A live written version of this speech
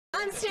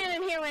I'm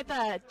standing here with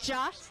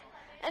Josh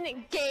and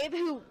Gabe,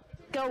 who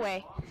go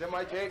away. Is that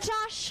my Jake?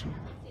 Josh,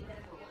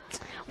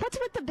 what's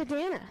with the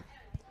bandana?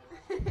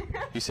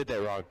 You said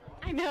that wrong.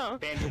 I know.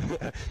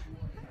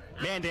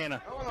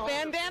 Bandana.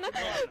 Bandana.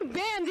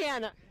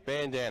 Bandana.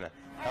 Bandana.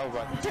 How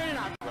about Turn it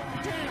off.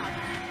 Turn it off.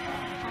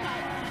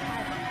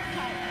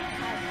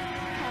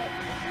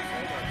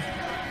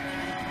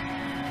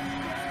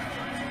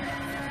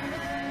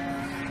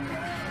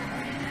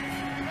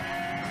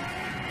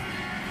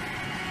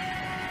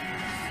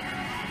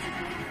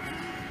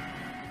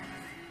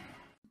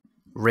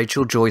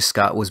 Rachel Joy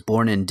Scott was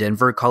born in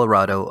Denver,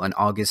 Colorado on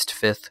August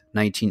 5th,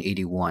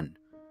 1981.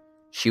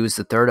 She was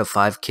the third of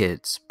 5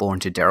 kids, born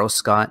to Daryl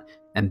Scott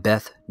and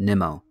Beth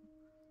Nimmo.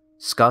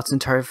 Scott's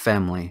entire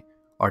family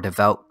are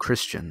devout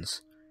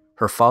Christians.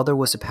 Her father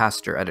was a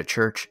pastor at a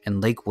church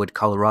in Lakewood,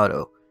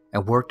 Colorado,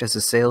 and worked as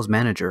a sales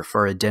manager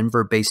for a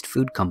Denver-based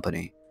food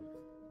company.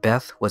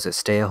 Beth was a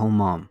stay-at-home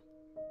mom.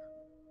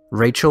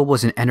 Rachel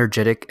was an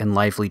energetic and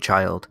lively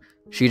child.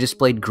 She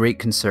displayed great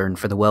concern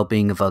for the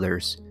well-being of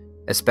others,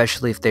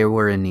 especially if they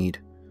were in need.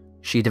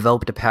 She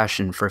developed a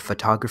passion for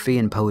photography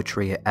and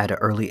poetry at an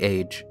early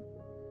age.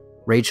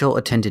 Rachel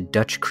attended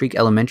Dutch Creek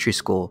Elementary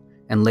School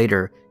and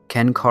later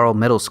Ken Carl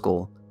Middle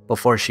School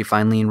before she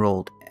finally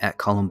enrolled at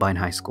Columbine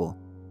High School.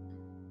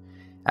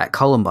 At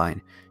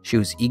Columbine, she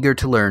was eager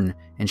to learn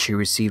and she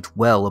received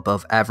well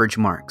above average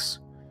marks.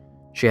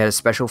 She had a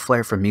special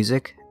flair for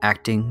music,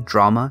 acting,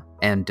 drama,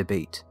 and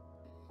debate.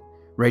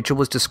 Rachel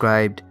was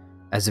described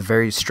as a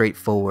very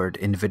straightforward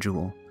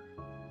individual.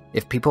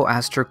 If people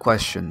asked her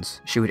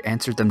questions, she would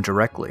answer them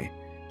directly.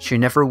 She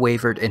never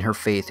wavered in her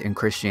faith in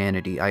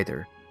Christianity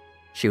either.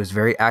 She was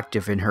very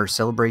active in her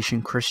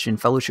Celebration Christian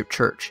Fellowship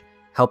Church,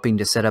 helping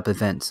to set up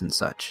events and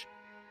such.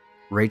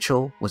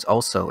 Rachel was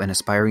also an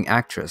aspiring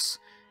actress.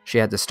 She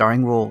had the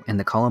starring role in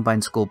the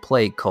Columbine School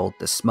play called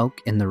The Smoke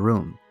in the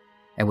Room,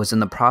 and was in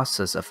the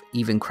process of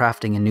even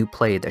crafting a new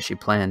play that she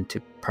planned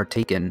to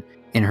partake in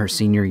her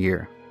senior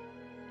year.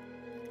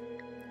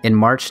 In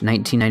March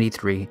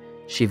 1993,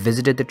 she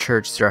visited the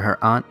church that her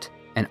aunt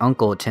and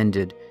uncle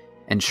attended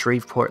in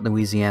Shreveport,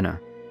 Louisiana,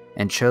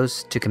 and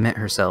chose to commit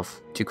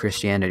herself to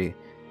Christianity.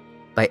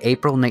 By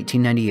April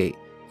 1998,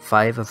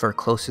 5 of her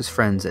closest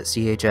friends at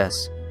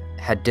CHS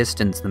had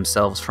distanced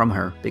themselves from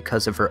her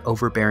because of her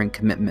overbearing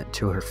commitment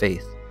to her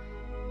faith.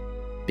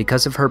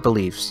 Because of her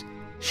beliefs,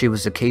 she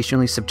was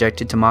occasionally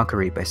subjected to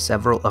mockery by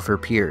several of her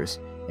peers,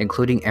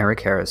 including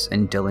Eric Harris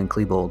and Dylan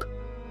Klebold.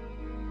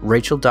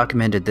 Rachel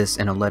documented this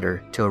in a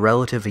letter to a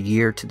relative a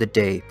year to the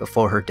day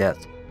before her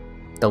death.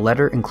 The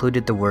letter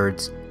included the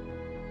words,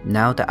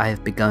 "Now that I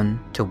have begun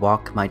to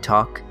walk my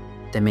talk,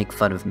 they make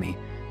fun of me.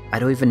 I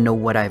don't even know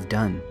what I've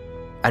done.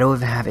 I don't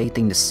even have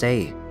anything to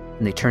say,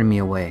 and they turn me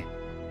away.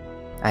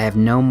 I have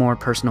no more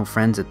personal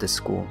friends at this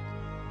school,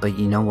 but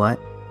you know what?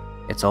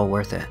 It's all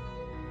worth it."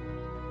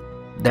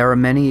 There are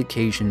many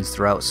occasions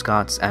throughout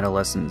Scott's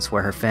adolescence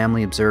where her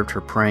family observed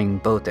her praying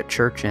both at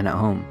church and at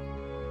home.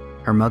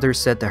 Her mother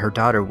said that her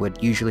daughter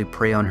would usually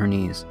pray on her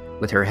knees,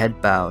 with her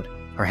head bowed,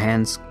 her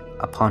hands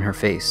upon her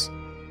face,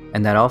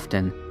 and that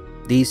often,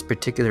 these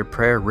particular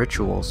prayer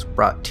rituals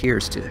brought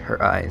tears to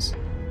her eyes.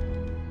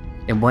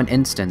 In one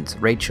instance,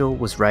 Rachel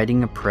was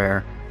writing a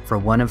prayer for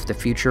one of the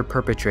future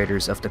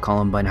perpetrators of the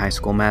Columbine High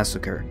School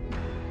massacre.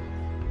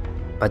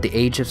 By the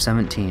age of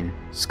 17,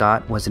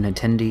 Scott was an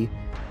attendee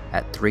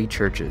at 3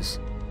 churches: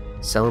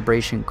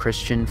 Celebration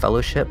Christian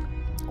Fellowship,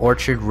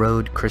 Orchard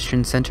Road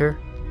Christian Center,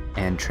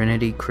 and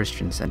Trinity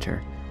Christian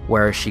Center,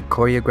 where she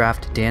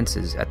choreographed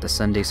dances at the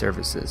Sunday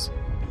services.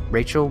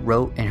 Rachel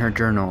wrote in her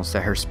journals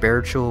that her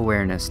spiritual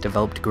awareness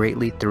developed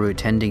greatly through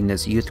attending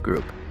this youth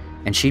group,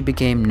 and she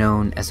became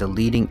known as a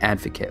leading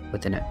advocate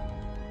within it.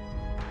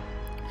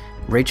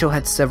 Rachel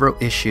had several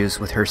issues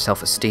with her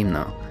self-esteem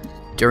though.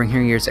 During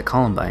her years at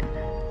Columbine,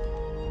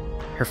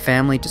 her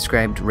family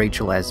described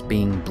Rachel as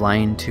being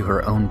blind to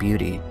her own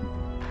beauty.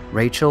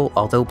 Rachel,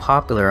 although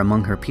popular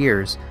among her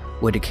peers,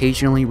 would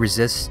occasionally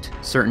resist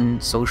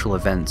certain social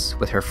events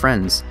with her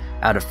friends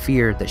out of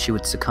fear that she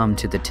would succumb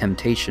to the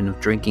temptation of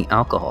drinking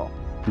alcohol.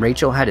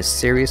 Rachel had a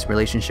serious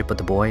relationship with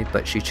the boy,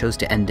 but she chose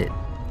to end it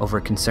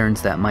over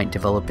concerns that might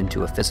develop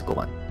into a physical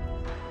one.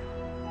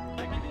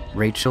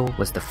 Rachel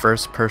was the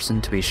first person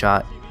to be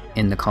shot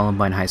in the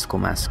Columbine High School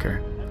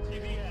massacre.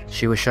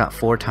 She was shot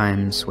 4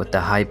 times with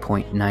the High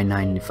Point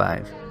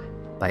 995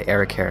 by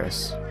Eric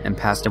Harris and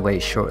passed away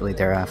shortly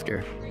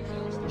thereafter.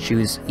 She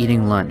was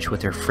eating lunch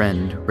with her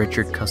friend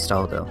Richard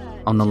Castaldo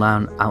on the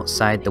lawn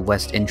outside the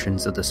west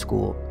entrance of the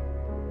school.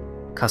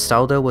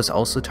 Castaldo was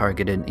also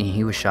targeted and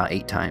he was shot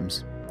 8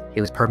 times.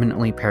 He was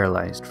permanently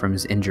paralyzed from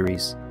his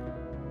injuries.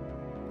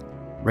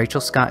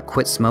 Rachel Scott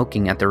quit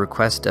smoking at the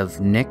request of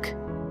Nick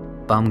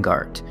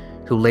Baumgart,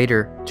 who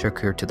later took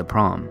her to the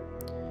prom.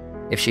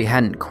 If she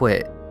hadn't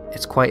quit,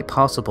 it's quite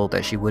possible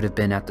that she would have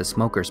been at the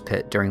smoker's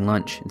pit during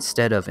lunch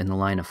instead of in the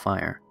line of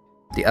fire.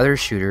 The other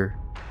shooter,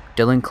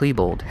 Dylan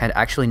Klebold, had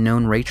actually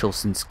known Rachel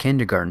since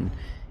kindergarten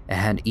and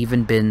had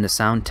even been the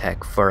sound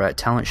tech for a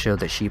talent show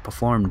that she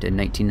performed in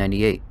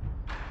 1998.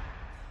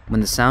 When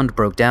the sound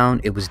broke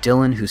down, it was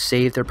Dylan who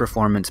saved their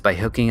performance by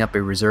hooking up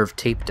a reserve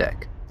tape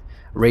deck.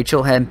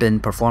 Rachel had been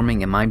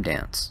performing a mime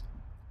dance,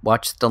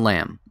 Watch the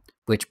Lamb,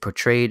 which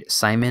portrayed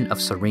Simon of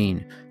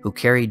Cyrene, who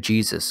carried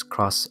Jesus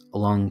across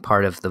along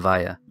part of the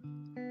Via.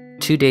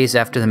 2 days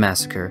after the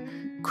massacre,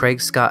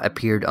 Craig Scott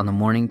appeared on the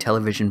morning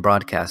television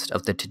broadcast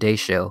of The Today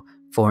Show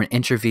for an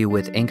interview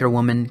with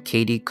anchorwoman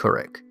Katie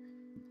Couric.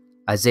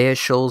 Isaiah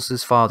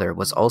Scholl's father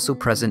was also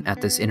present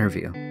at this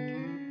interview.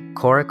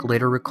 Couric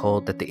later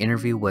recalled that the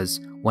interview was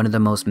one of the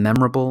most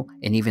memorable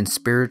and even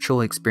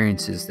spiritual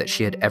experiences that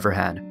she had ever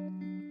had.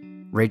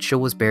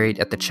 Rachel was buried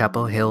at the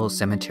Chapel Hill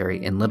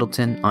Cemetery in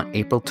Littleton on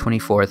April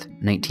 24,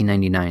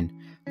 1999,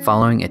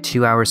 following a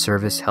 2-hour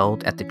service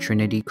held at the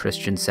Trinity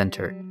Christian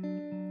Center.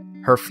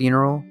 Her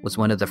funeral was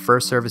one of the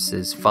first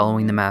services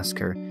following the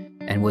massacre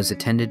and was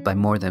attended by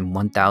more than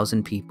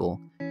 1,000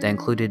 people that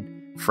included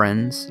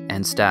friends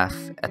and staff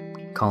at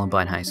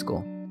Columbine High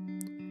School.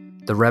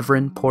 The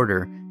Reverend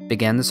Porter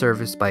began the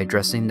service by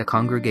addressing the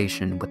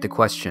congregation with the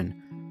question,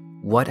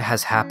 "What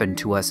has happened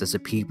to us as a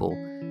people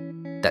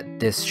that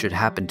this should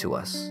happen to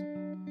us?"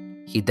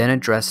 He then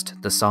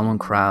addressed the solemn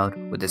crowd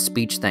with a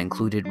speech that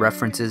included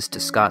references to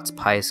Scott's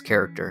pious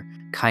character,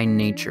 kind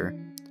nature,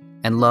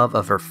 and love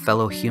of her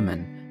fellow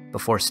human,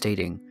 before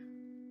stating,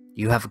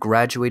 "You have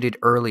graduated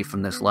early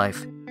from this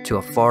life to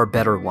a far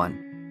better one,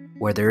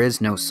 where there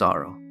is no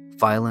sorrow,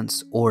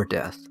 violence, or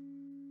death."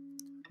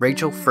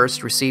 Rachel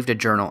first received a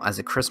journal as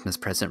a Christmas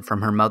present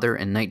from her mother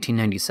in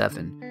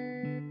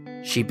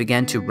 1997. She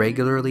began to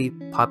regularly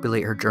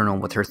populate her journal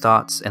with her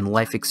thoughts and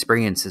life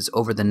experiences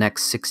over the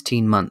next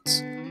 16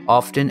 months,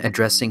 often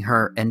addressing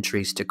her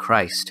entries to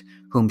Christ,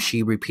 whom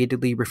she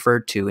repeatedly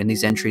referred to in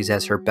these entries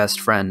as her best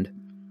friend.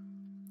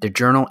 The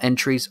journal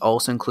entries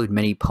also include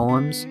many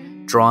poems,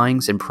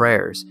 drawings, and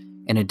prayers,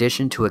 in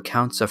addition to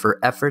accounts of her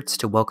efforts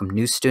to welcome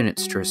new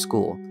students to her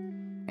school,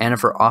 and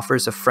of her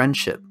offers of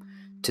friendship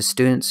to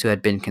students who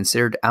had been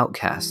considered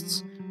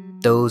outcasts,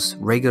 those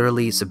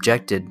regularly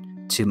subjected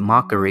to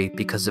mockery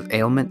because of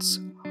ailments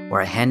or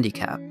a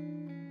handicap.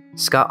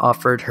 Scott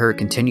offered her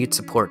continued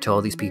support to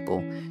all these people,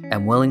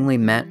 and willingly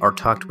met or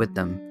talked with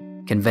them,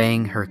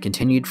 conveying her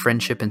continued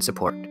friendship and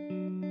support.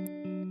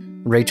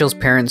 Rachel's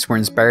parents were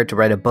inspired to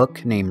write a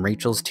book named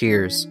Rachel's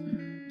Tears.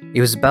 It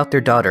was about their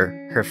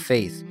daughter, her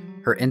faith,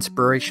 her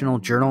inspirational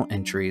journal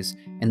entries,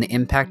 and the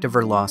impact of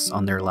her loss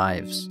on their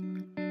lives.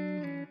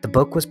 The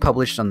book was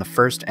published on the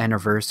first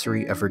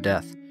anniversary of her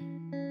death.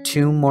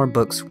 2 more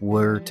books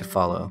were to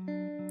follow.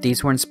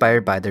 These were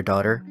inspired by their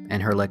daughter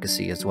and her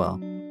legacy as well.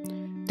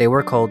 They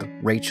were called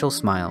Rachel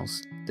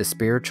Smiles, The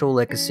Spiritual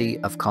Legacy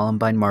of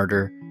Columbine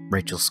Martyr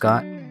Rachel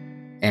Scott,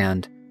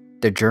 and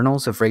The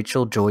Journals of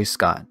Rachel Joy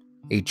Scott,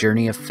 A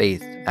Journey of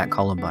Faith at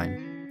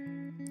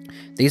Columbine.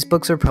 These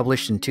books were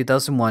published in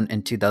 2001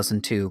 and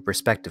 2002,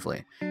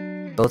 respectively.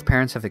 Both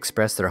parents have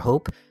expressed their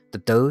hope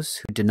that those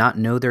who did not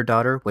know their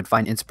daughter would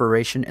find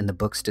inspiration in the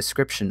book's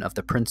description of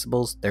the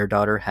principles their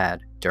daughter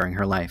had during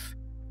her life.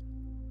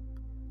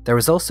 There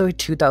was also a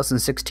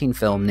 2016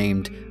 film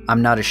named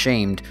I'm Not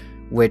Ashamed,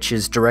 which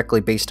is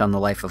directly based on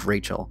the life of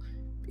Rachel.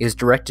 It is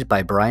directed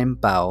by Brian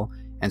Bow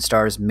and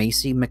stars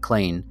Macy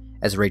McLean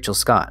as Rachel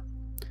Scott.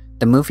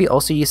 The movie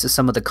also uses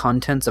some of the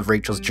contents of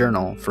Rachel's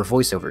journal for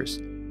voiceovers.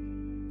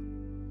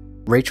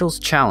 Rachel's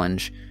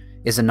Challenge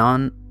is a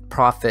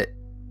non-profit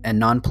and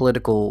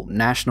non-political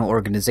national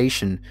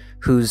organization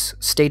whose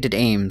stated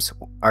aims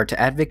are to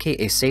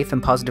advocate a safe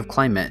and positive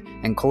climate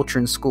and culture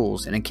in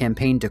schools in a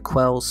campaign to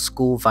quell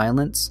school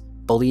violence,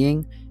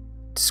 bullying,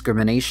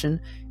 discrimination,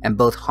 and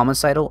both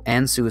homicidal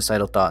and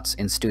suicidal thoughts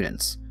in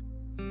students.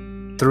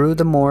 Through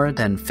the more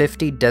than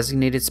 50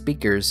 designated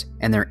speakers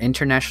and their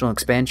international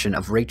expansion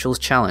of Rachel's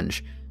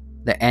Challenge,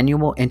 the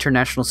annual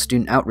international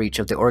student outreach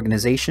of the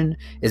organization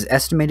is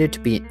estimated to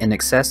be in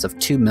excess of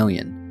 2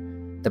 million.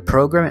 The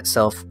program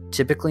itself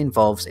typically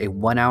involves a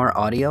 1-hour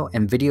audio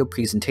and video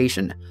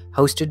presentation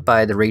hosted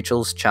by the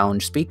Rachel's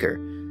Challenge speaker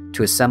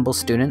to assemble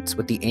students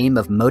with the aim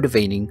of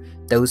motivating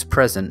those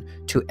present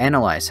to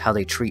analyze how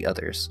they treat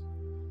others.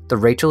 The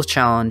Rachel's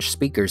Challenge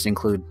speakers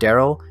include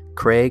Daryl,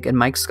 Craig, and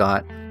Mike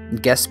Scott.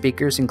 Guest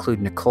speakers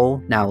include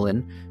Nicole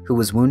Nowlin, who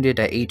was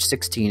wounded at age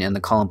 16 in the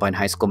Columbine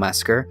High School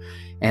massacre,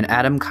 and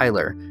Adam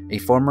Kyler, a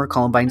former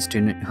Columbine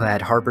student who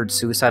had harbored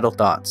suicidal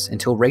thoughts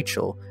until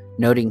Rachel,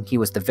 noting he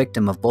was the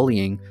victim of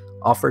bullying,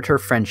 offered her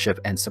friendship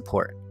and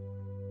support.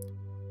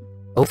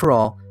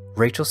 Overall,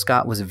 Rachel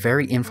Scott was a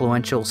very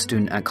influential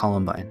student at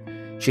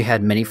Columbine. She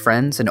had many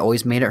friends and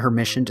always made it her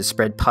mission to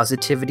spread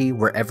positivity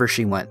wherever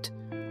she went,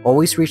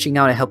 always reaching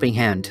out a helping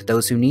hand to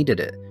those who needed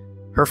it.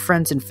 Her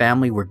friends and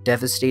family were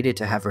devastated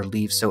to have her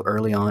leave so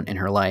early on in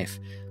her life,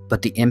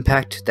 but the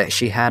impact that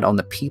she had on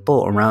the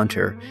people around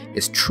her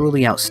is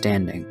truly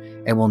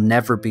outstanding and will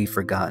never be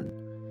forgotten.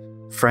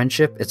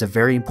 Friendship is a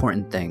very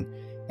important thing,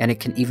 and it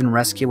can even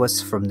rescue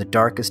us from the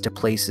darkest of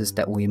places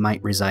that we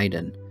might reside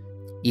in.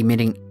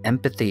 Emitting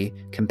empathy,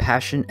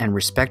 compassion, and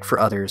respect for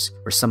others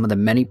were some of the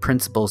many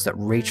principles that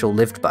Rachel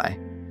lived by.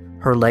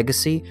 Her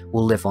legacy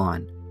will live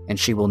on, and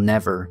she will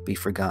never be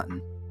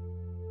forgotten.